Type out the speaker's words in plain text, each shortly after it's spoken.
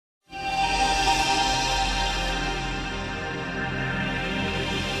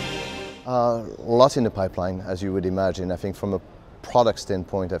Lots in the pipeline, as you would imagine. I think from a product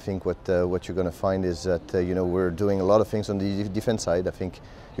standpoint, I think what you're going to find is that we're doing a lot of things on the defense side. I think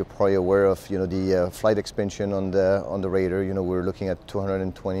you're probably aware of the flight expansion on the Raider. We're looking at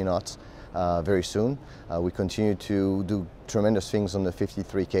 220 knots very soon. We continue to do tremendous things on the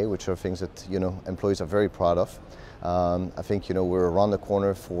 53K, which are things that employees are very proud of. I think we're around the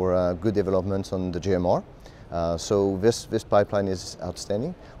corner for good developments on the JMR. So this pipeline is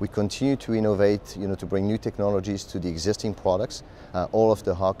outstanding. We continue to innovate, to bring new technologies to the existing products, all of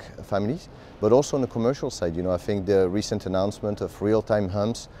the Hawk families, but also on the commercial side. I think the recent announcement of real-time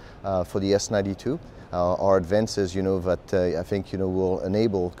humps for the S92 are advances, that I think will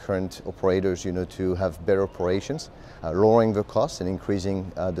enable current operators, to have better operations, lowering the costs and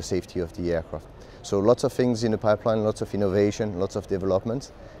increasing the safety of the aircraft. So lots of things in the pipeline, lots of innovation, lots of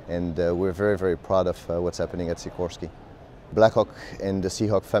developments, and we're very, very proud of what's happening at Sikorsky. Black Hawk and the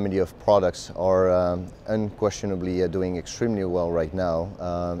Seahawk family of products are unquestionably doing extremely well right now.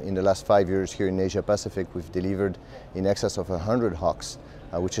 In the last 5 years here in Asia Pacific, we've delivered in excess of 100 Hawks,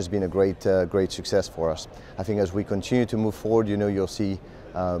 which has been a great success for us. I think as we continue to move forward, you'll see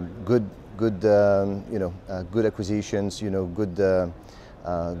good acquisitions,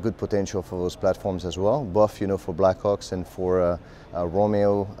 good potential for those platforms as well, both for Black Hawks and for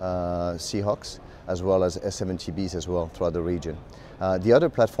Romeo Seahawks, as well as S-70Bs as well throughout the region. The other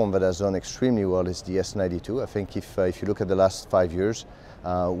platform that has done extremely well is the S-92. I think if you look at the last 5 years,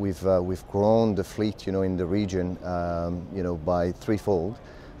 we've grown the fleet in the region by threefold.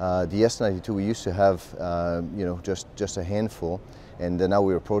 The S-92 we used to have just a handful, and now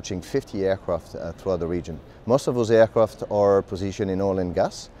we're approaching 50 aircraft throughout the region. Most of those aircraft are positioned in oil and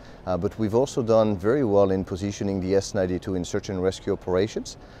gas, but we've also done very well in positioning the S-92 in search and rescue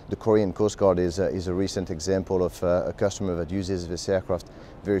operations. The Korean Coast Guard is a recent example of a customer that uses this aircraft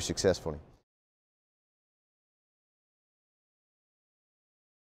very successfully.